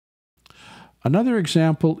Another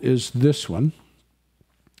example is this one.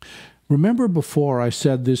 Remember before I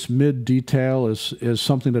said this mid detail is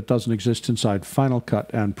something that doesn't exist inside Final Cut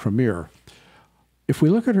and Premiere. If we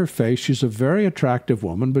look at her face, she's a very attractive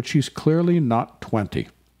woman, but she's clearly not 20.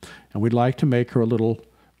 And we'd like to make her a little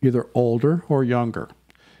either older or younger.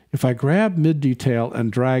 If I grab mid detail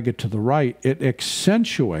and drag it to the right, it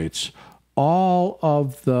accentuates all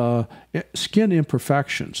of the skin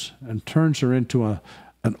imperfections and turns her into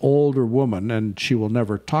an older woman, and she will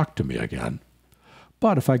never talk to me again.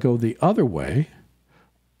 But if I go the other way,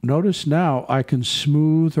 notice now I can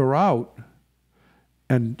smooth her out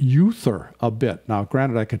and youth her a bit. Now,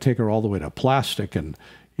 granted, I could take her all the way to plastic, and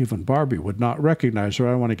even Barbie would not recognize her.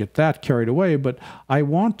 I don't want to get that carried away, but I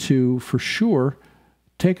want to, for sure,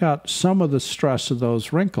 take out some of the stress of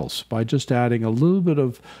those wrinkles by just adding a little bit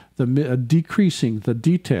of decreasing the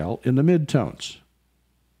detail in the midtones,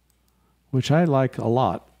 which I like a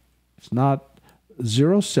lot. It's not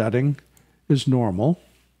zero setting is normal,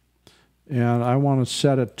 and I want to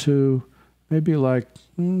set it to maybe like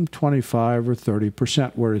 25 or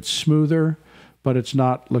 30% where it's smoother, but it's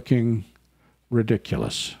not looking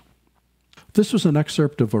ridiculous. This was an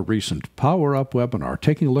excerpt of a recent Power Up webinar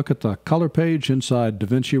taking a look at the color page inside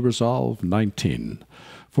DaVinci Resolve 19.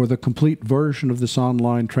 For the complete version of this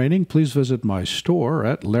online training, please visit my store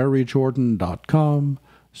at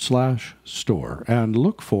larryjordan.com/store and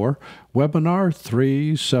look for Webinar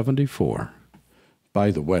 374. By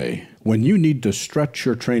the way, when you need to stretch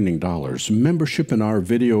your training dollars, membership in our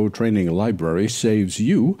video training library saves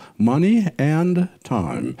you money and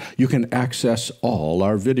time. You can access all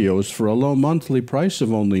our videos for a low monthly price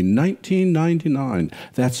of only $19.99.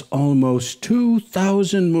 That's almost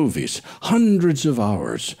 2,000 movies, hundreds of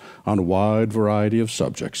hours on a wide variety of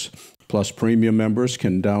subjects. Plus, premium members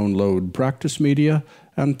can download practice media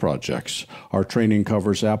and projects. Our training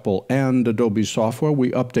covers Apple and Adobe software.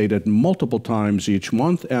 We update it multiple times each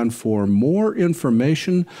month, and for more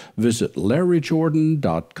information, visit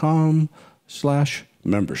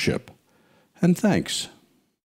larryjordan.com/membership. And thanks.